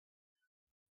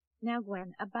Now,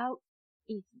 Gwen, about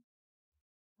Ethan.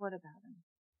 What about him?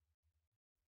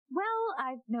 Well,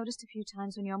 I've noticed a few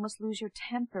times when you almost lose your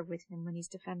temper with him when he's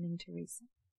defending Teresa.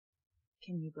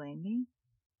 Can you blame me?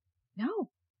 No.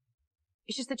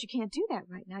 It's just that you can't do that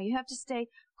right now. You have to stay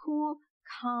cool,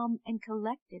 calm, and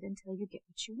collected until you get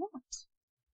what you want.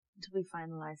 Until we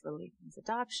finalize little Ethan's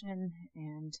adoption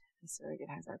and the surrogate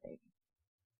has our baby.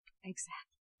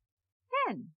 Exactly.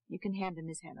 Then you can hand him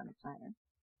his hand on the platter.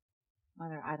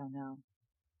 Mother, I don't know.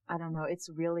 It's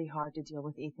really hard to deal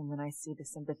with Ethan when I see the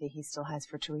sympathy he still has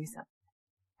for Teresa.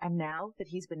 And now that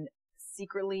he's been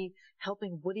secretly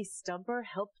helping Woody Stumper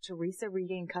help Teresa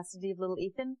regain custody of little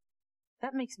Ethan,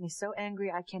 that makes me so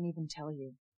angry I can't even tell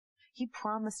you. He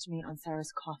promised me on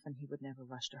Sarah's coffin he would never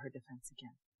rush to her defense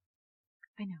again.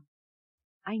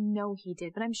 I know he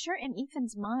did, but I'm sure in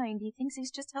Ethan's mind he thinks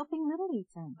he's just helping little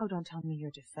Ethan. Oh, don't tell me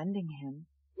you're defending him.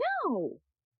 No,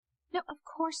 of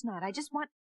course not. I just want...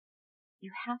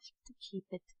 You have to keep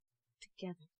it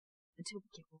together until we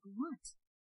get what we want.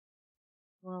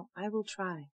 Well, I will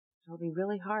try. It'll be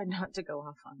really hard not to go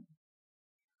off on him.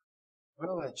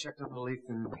 Well, I checked on little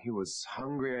Ethan. He was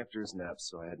hungry after his nap,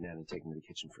 so I had Nanny take him to the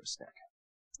kitchen for a snack.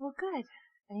 Well, good.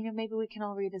 And, maybe we can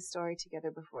all read a story together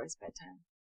before his bedtime.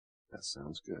 That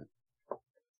sounds good.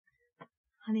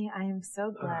 Honey, I am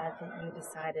so glad that you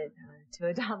decided to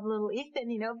adopt little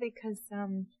Ethan, because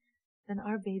then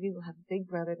our baby will have a big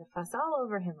brother to fuss all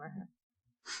over him or her.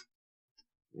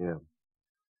 Yeah.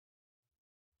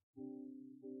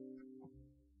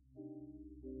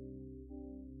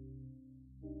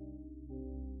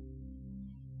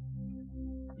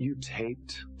 You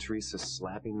taped Teresa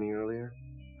slapping me earlier?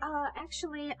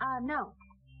 Actually, no.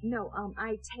 No,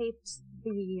 I taped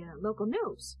the local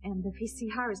news, and the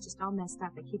VCR is just all messed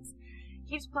up. It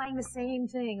keeps playing the same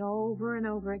thing over and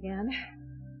over again.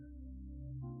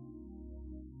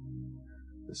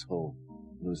 This whole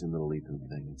losing little Ethan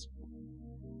thing,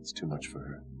 it's too much for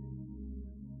her.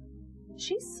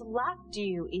 She slapped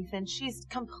you, Ethan. She's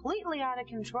completely out of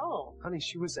control. Honey,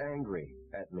 she was angry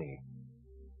at me.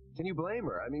 Can you blame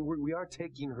her? I mean, we are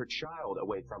taking her child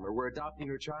away from her. We're adopting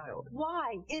her child.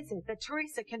 Why is it that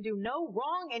Teresa can do no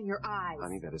wrong in your eyes?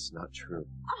 Honey, that is not true.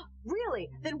 Oh, really?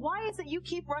 Then why is it you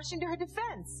keep rushing to her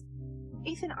defense?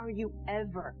 Ethan, are you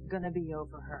ever gonna be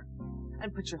over her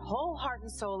and put your whole heart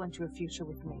and soul into a future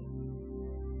with me?